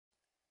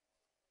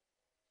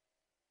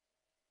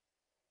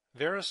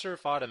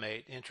Verisurf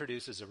Automate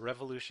introduces a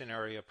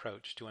revolutionary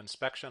approach to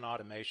inspection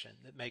automation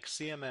that makes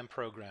CMM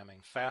programming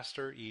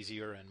faster,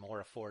 easier, and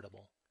more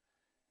affordable.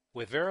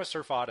 With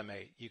Verisurf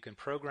Automate, you can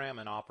program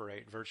and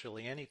operate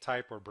virtually any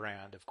type or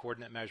brand of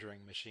coordinate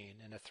measuring machine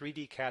in a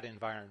 3D CAD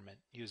environment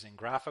using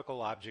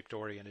graphical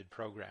object-oriented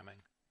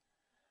programming.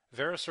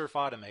 Verisurf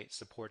Automate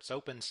supports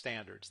open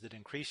standards that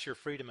increase your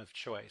freedom of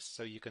choice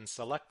so you can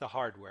select the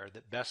hardware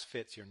that best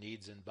fits your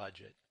needs and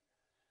budget.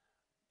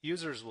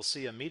 Users will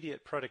see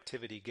immediate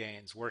productivity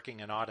gains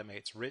working in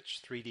Automate's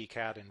rich 3D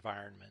CAD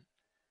environment.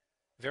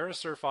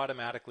 Verisurf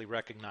automatically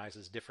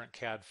recognizes different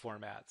CAD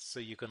formats, so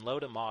you can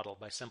load a model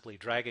by simply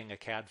dragging a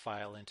CAD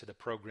file into the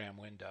program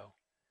window.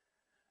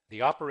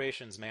 The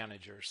Operations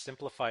Manager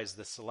simplifies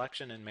the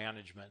selection and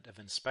management of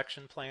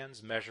inspection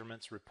plans,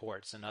 measurements,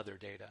 reports, and other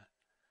data.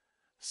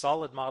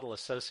 Solid model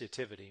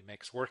associativity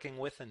makes working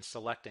with and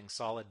selecting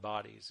solid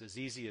bodies as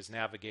easy as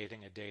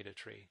navigating a data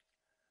tree.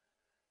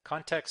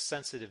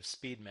 Context-sensitive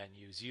speed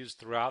menus used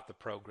throughout the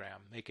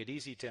program make it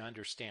easy to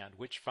understand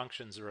which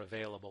functions are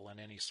available in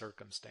any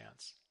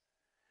circumstance.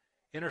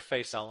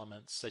 Interface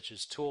elements such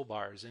as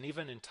toolbars and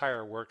even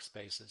entire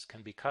workspaces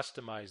can be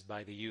customized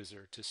by the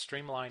user to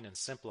streamline and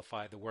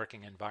simplify the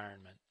working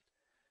environment.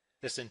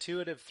 This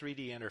intuitive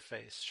 3D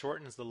interface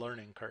shortens the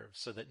learning curve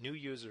so that new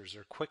users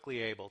are quickly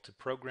able to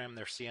program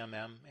their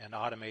CMM and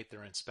automate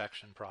their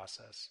inspection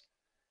process.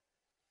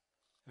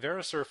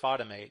 Verisurf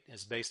Automate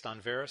is based on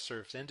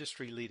Verisurf's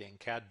industry-leading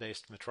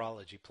CAD-based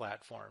metrology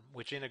platform,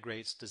 which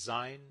integrates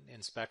design,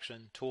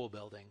 inspection, tool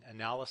building,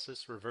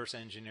 analysis, reverse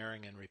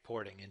engineering, and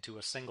reporting into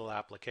a single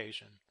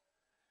application.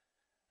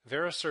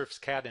 Verisurf's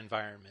CAD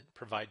environment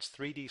provides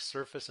 3D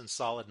surface and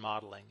solid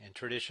modeling and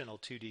traditional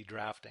 2D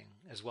drafting,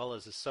 as well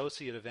as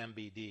associative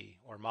MBD,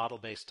 or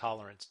model-based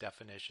tolerance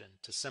definition,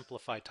 to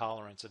simplify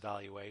tolerance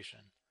evaluation.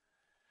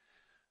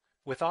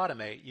 With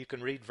Automate, you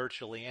can read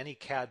virtually any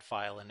CAD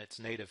file in its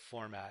native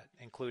format,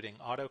 including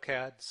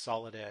AutoCAD,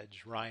 Solid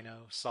Edge,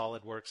 Rhino,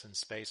 SolidWorks, and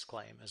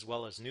SpaceClaim, as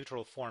well as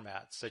neutral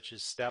formats such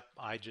as STEP,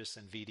 IGES,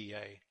 and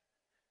VDA.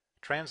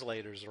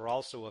 Translators are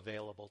also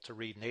available to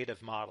read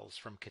native models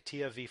from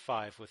CATIA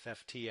V5 with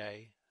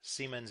FTA,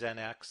 Siemens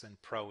NX, and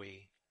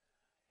ProE.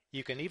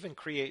 You can even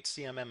create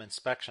CMM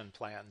inspection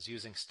plans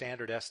using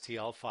standard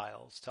STL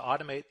files to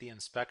automate the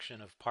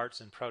inspection of parts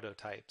and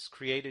prototypes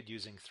created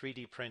using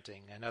 3D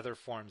printing and other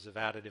forms of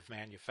additive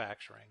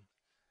manufacturing.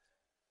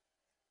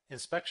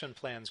 Inspection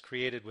plans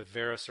created with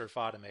Verisurf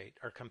Automate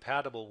are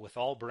compatible with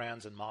all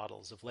brands and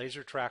models of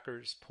laser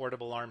trackers,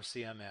 portable arm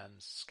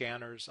CMMs,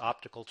 scanners,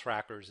 optical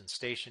trackers, and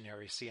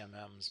stationary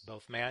CMMs,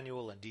 both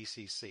manual and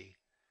DCC.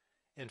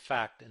 In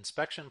fact,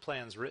 inspection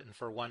plans written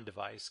for one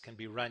device can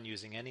be run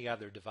using any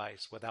other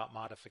device without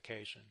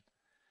modification.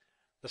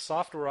 The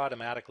software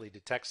automatically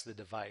detects the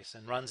device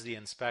and runs the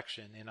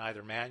inspection in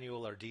either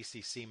manual or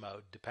DCC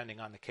mode, depending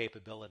on the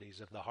capabilities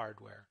of the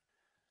hardware.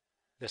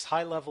 This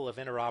high level of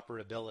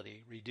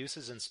interoperability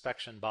reduces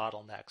inspection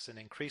bottlenecks and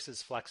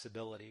increases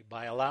flexibility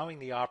by allowing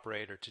the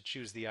operator to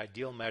choose the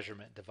ideal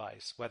measurement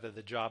device, whether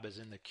the job is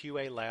in the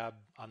QA lab,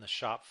 on the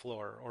shop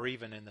floor, or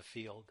even in the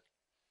field.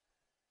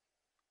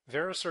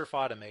 Verisurf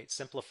Automate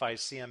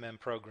simplifies CMM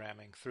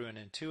programming through an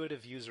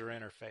intuitive user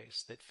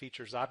interface that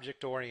features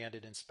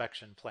object-oriented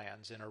inspection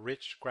plans in a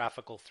rich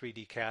graphical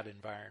 3D CAD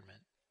environment.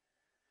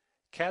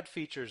 CAD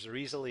features are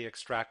easily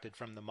extracted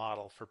from the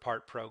model for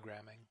part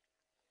programming.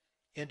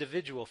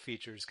 Individual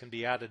features can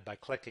be added by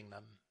clicking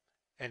them,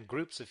 and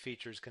groups of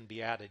features can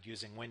be added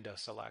using window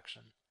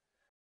selection.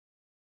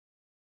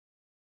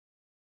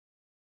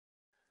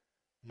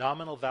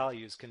 Nominal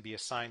values can be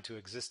assigned to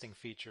existing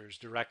features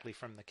directly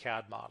from the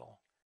CAD model.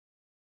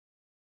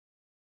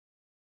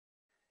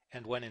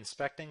 And when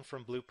inspecting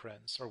from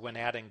blueprints or when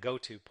adding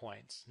go-to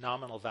points,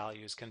 nominal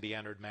values can be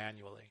entered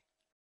manually.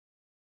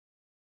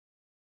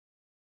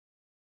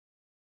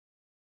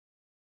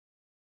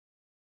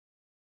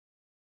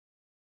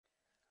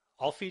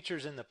 All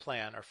features in the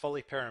plan are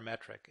fully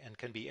parametric and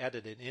can be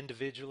edited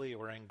individually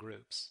or in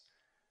groups.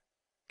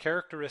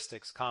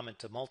 Characteristics common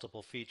to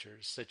multiple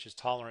features, such as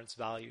tolerance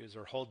values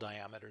or hole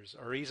diameters,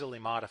 are easily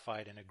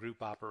modified in a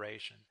group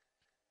operation.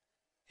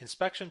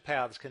 Inspection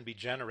paths can be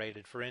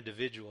generated for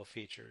individual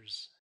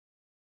features,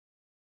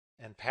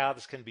 and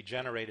paths can be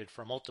generated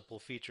for multiple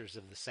features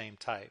of the same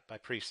type by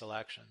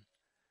pre-selection.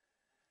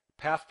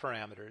 Path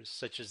parameters,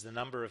 such as the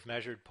number of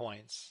measured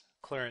points,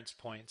 clearance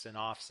points, and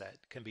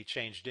offset, can be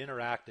changed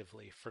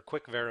interactively for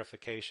quick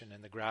verification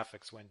in the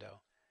graphics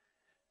window.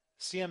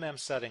 CMM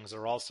settings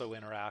are also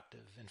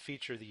interactive and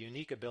feature the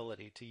unique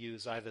ability to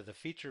use either the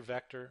feature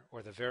vector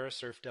or the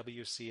Verisurf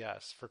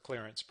WCS for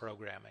clearance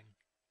programming.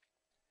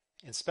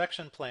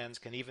 Inspection plans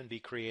can even be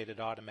created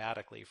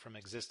automatically from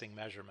existing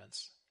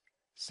measurements.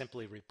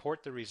 Simply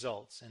report the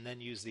results and then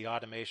use the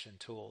automation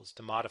tools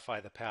to modify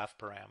the path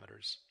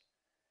parameters.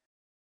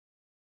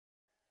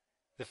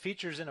 The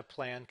features in a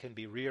plan can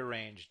be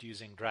rearranged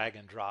using drag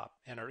and drop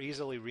and are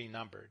easily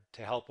renumbered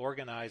to help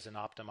organize and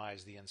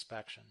optimize the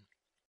inspection.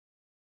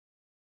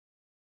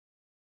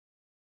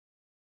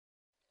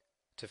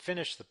 To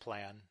finish the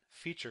plan,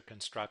 feature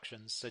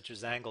constructions such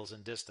as angles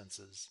and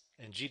distances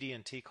and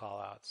GD&T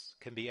callouts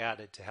can be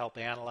added to help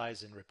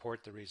analyze and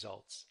report the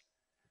results.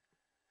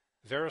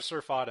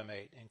 Verisurf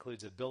Automate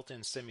includes a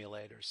built-in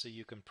simulator so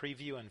you can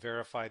preview and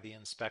verify the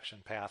inspection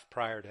path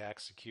prior to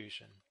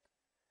execution.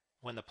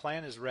 When the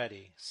plan is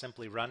ready,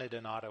 simply run it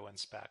in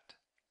auto-inspect.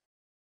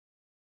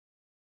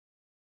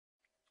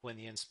 When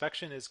the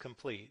inspection is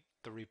complete,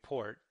 the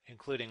report,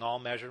 including all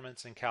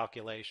measurements and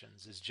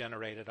calculations, is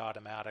generated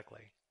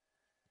automatically.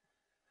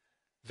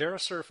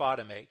 Verisurf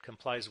Automate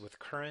complies with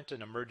current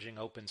and emerging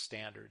open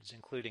standards,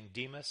 including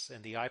DEMUS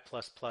and the I++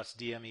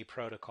 DME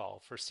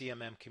protocol for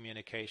CMM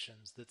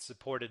communications that's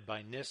supported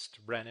by NIST,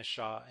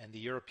 Renishaw, and the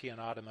European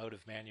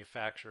automotive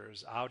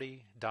manufacturers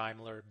Audi,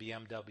 Daimler,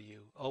 BMW,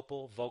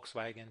 Opel,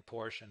 Volkswagen,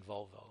 Porsche, and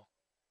Volvo.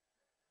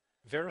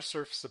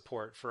 Verisurf's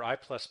support for I++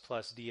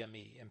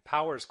 DME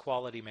empowers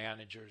quality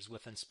managers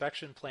with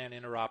inspection plan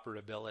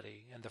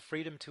interoperability and the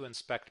freedom to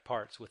inspect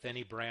parts with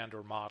any brand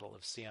or model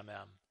of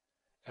CMM.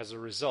 As a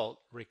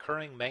result,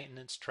 recurring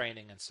maintenance,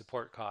 training, and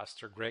support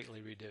costs are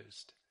greatly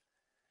reduced.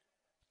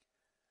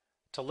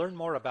 To learn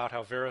more about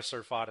how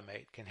Verisurf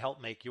Automate can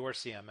help make your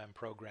CMM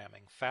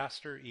programming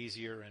faster,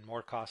 easier, and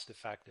more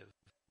cost-effective,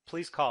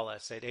 please call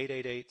us at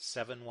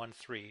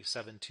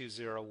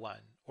 888-713-7201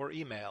 or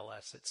email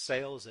us at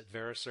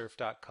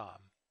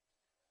sales@verisurf.com.